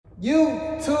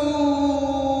YouTube,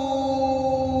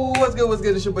 what's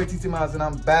good? It's your boy TT Miles, and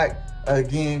I'm back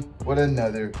again with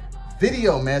another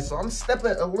video, man. So I'm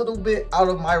stepping a little bit out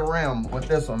of my realm with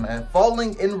this one, man.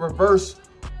 Falling in reverse,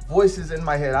 voices in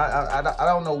my head. I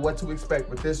don't know what to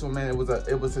expect with this one, man. It was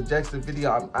a suggested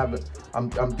video. I'm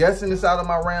guessing it's out of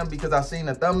my realm because I seen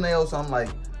the thumbnail, so I'm like,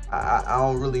 I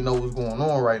don't really know what's going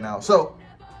on right now. So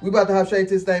we about to have shake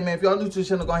this thing, man. If y'all new to the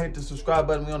channel, go ahead and hit the subscribe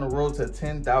button. We on the road to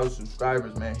 10,000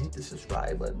 subscribers, man. Hit the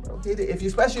subscribe button, bro. Hit it.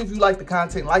 Especially if you like the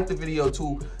content, like the video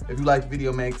too. If you like the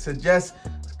video, man, suggest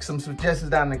some suggestions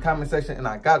down in the comment section, and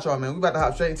I got y'all, man. We about to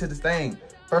hop straight into this thing.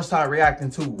 First time reacting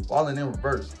to Falling in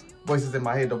Reverse, voices in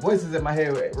my head. The voices in my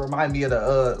head remind me of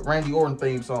the Randy Orton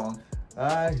theme song.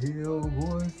 I hear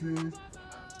voices.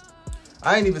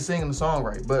 I ain't even singing the song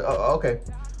right, but okay.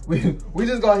 We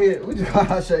just go ahead,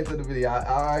 straight to the video. I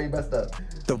already messed up.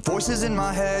 The voices in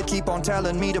my head keep on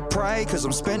telling me to pray, cause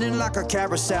I'm spinning like a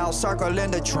carousel,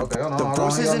 circling the train. Okay, hold on, the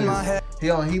voices in my head.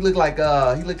 He looked like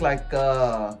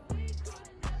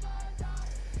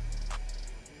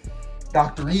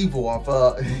Dr. Evil of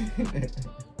of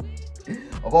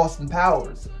Austin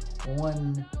Powers.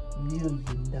 $1 million.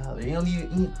 He only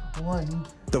eat one.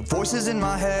 The voices in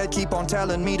my head keep on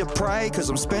telling me to pray, cause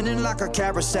I'm spinning like a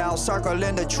carousel,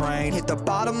 circling the train. Hit the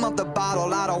bottom of the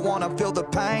bottle, I don't wanna feel the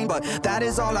pain, but that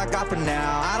is all I got for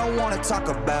now. I don't wanna talk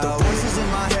about. The voices in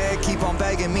my head keep on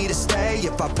begging me to stay.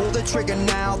 If I pull the trigger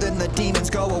now, then the demons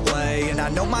go away. And I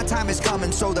know my time is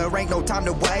coming, so there ain't no time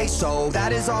to waste. So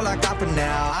that is all I got for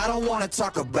now. I don't wanna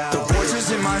talk about. The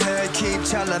voices in my head keep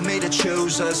telling me to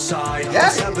choose a side.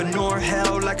 Yes. Heaven or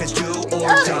hell, like it's do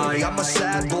or die. I'm a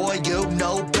sad boy, you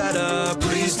know better.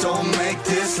 Please don't make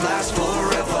this last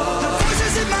forever. The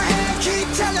voices in my head keep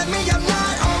telling me I'm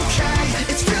not okay.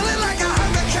 It's feeling like a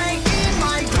hurricane in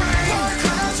my brain. Hard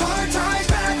clouds, hard times,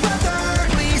 bad weather.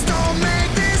 Please don't make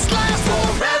this last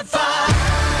forever.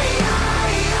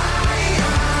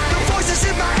 The voices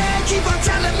in my head keep on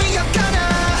telling me I'm gonna.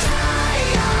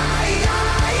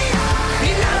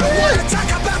 And I don't wanna talk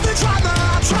about the drama.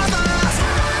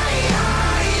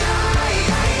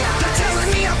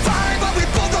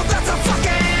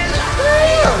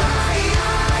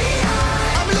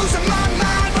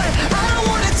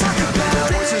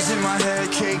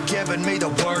 Me the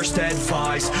worst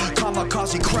advice.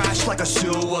 Kamikaze crash like a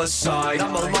suicide.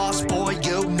 I'm a lost boy,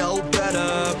 you know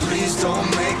better. Please don't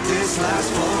make this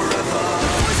last forever. The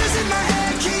voices in my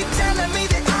head keep telling me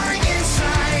that I'm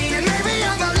insane, and maybe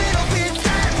I'm a little bit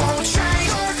that won't change.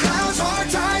 Dark clouds, hard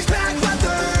times, bad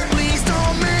weather. Please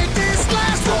don't make this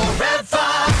last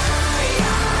forever.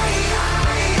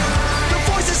 The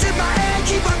voices in my head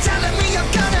keep on telling me I'm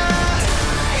gonna.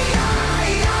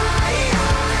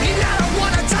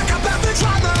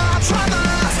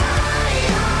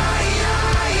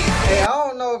 Hey, I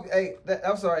don't know if,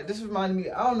 I'm sorry, this reminded me,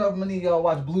 I don't know if many of y'all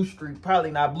watch Blue Street.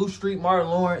 Probably not. Blue Street, Martin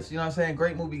Lawrence, you know what I'm saying?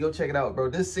 Great movie, go check it out, bro.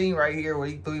 This scene right here where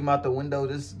he threw him out the window,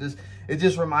 it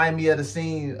just reminded me of the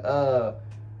scene,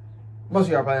 most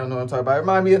of y'all probably don't know what I'm talking about. It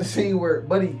reminded me of the scene where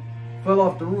Buddy fell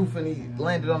off the roof and he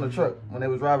landed on the truck when they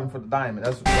was driving for the diamond.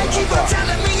 That's what keep on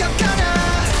telling me I'm gonna.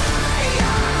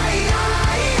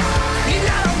 And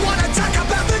I don't wanna talk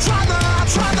about the drama.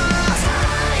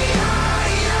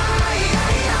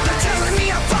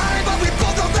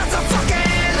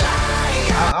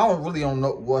 I don't really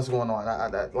know what's going on.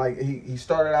 Like he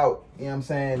started out, you know what I'm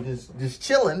saying, just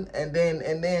chilling, and then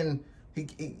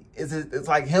it's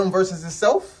like him versus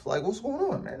himself. Like, what's going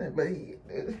on, man? But hey,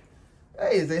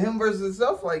 is it him versus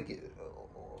himself? Like,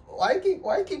 why keep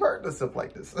hurting himself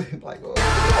like this? Like, well,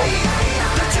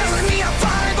 they're telling me I'm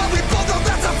fine, but we both know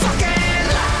that's a fucking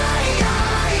lie.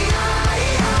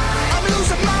 I'm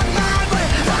losing my mind, but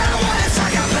I don't want to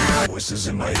talk about. Voices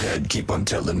in my head keep on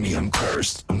telling me I'm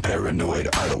cursed. I'm paranoid,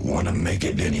 I don't want to make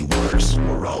it any worse.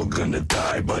 We're all gonna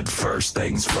die, but first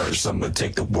things first, I'm gonna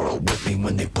take the world with me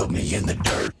when they put me in the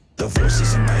dirt. The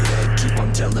voices in my head keep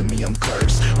on telling me I'm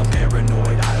cursed. I'm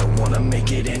paranoid, I don't want to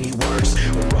make it any worse.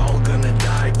 We're all gonna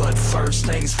die, but first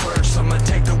things first, I'm gonna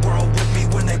take the world with me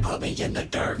when they put me in the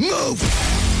dirt. Move!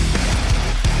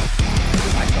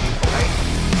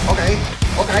 Okay.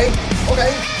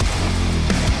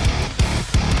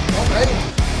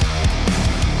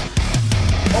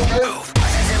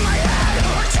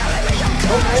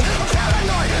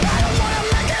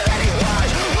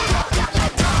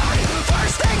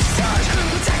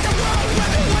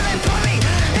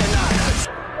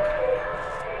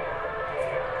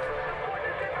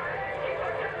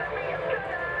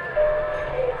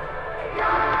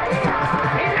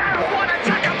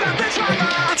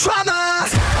 Trauma!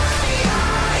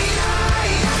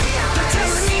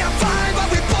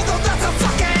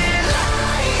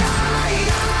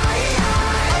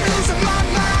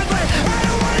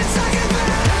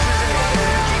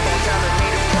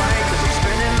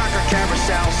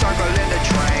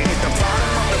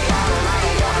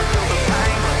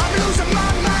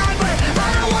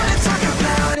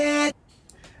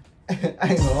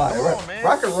 lie.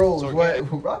 Rock and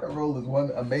roll is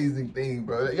one amazing thing,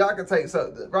 bro. Y'all can take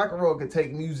rock and roll can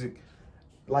take music.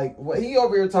 Like what he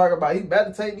over here talking about, he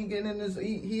better take me getting in this.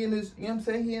 He in his, you know what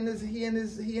I'm saying? He in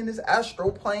his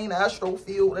astro plane, astro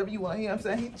field, whatever you want. You know what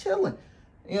I'm saying? He chilling.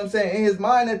 You know what I'm saying? In his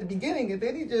mind at the beginning, and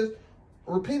then he just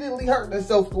repeatedly hurting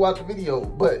himself throughout the video.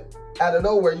 But out of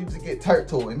nowhere, you just get turned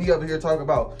to him. He over here talking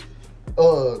about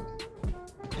hurt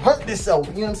yourself.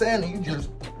 You know what I'm saying? And you know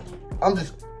what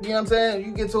I'm saying?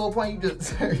 You get to a point, you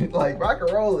just like rock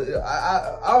and roll.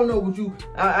 I don't know what you.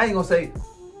 I ain't gonna say.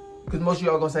 Because most of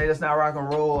y'all gonna say that's not rock and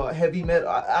roll or heavy metal.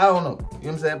 I don't know. You know what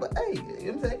I'm saying? But hey, you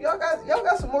know what I'm saying? Y'all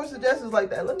got some more suggestions like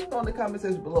that. Let me know in the comment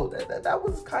section below. That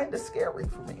was kind of scary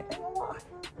for me. I ain't gonna lie.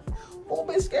 A little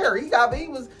bit scary. He got me. He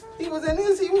was in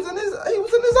his zone. He was in his, you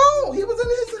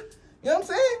know what I'm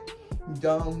saying? You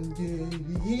know what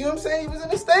I'm saying? He was in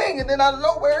his thing, and then out of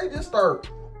nowhere he just started,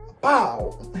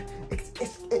 wow. You know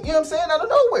what I'm saying? Out of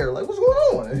nowhere. Like, what's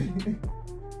going on?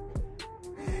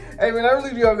 Hey man, I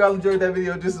really do hope y'all enjoyed that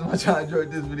video just as much as I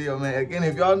enjoyed this video, man. Again,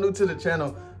 if y'all new to the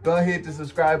channel, go ahead and hit the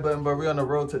subscribe button, but we're on the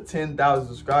road to 10,000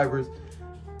 subscribers.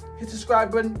 Hit the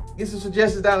subscribe button, get some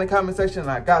suggestions down in the comment section,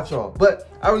 and I got y'all. But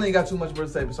I really ain't got too much more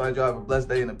to say besides y'all have a blessed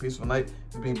day and a peaceful night.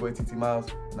 It's been your boy TT Miles,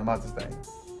 and I'm out this thing.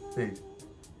 Peace.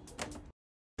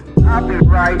 I'll be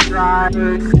right. I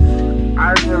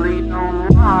really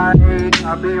don't like.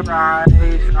 I'll be right.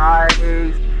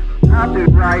 I'll be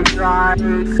right.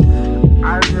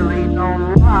 I really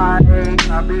don't like.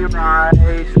 I'll be right.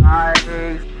 I'll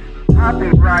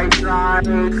be right.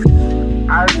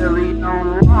 I really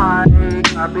don't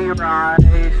like. I'll be right.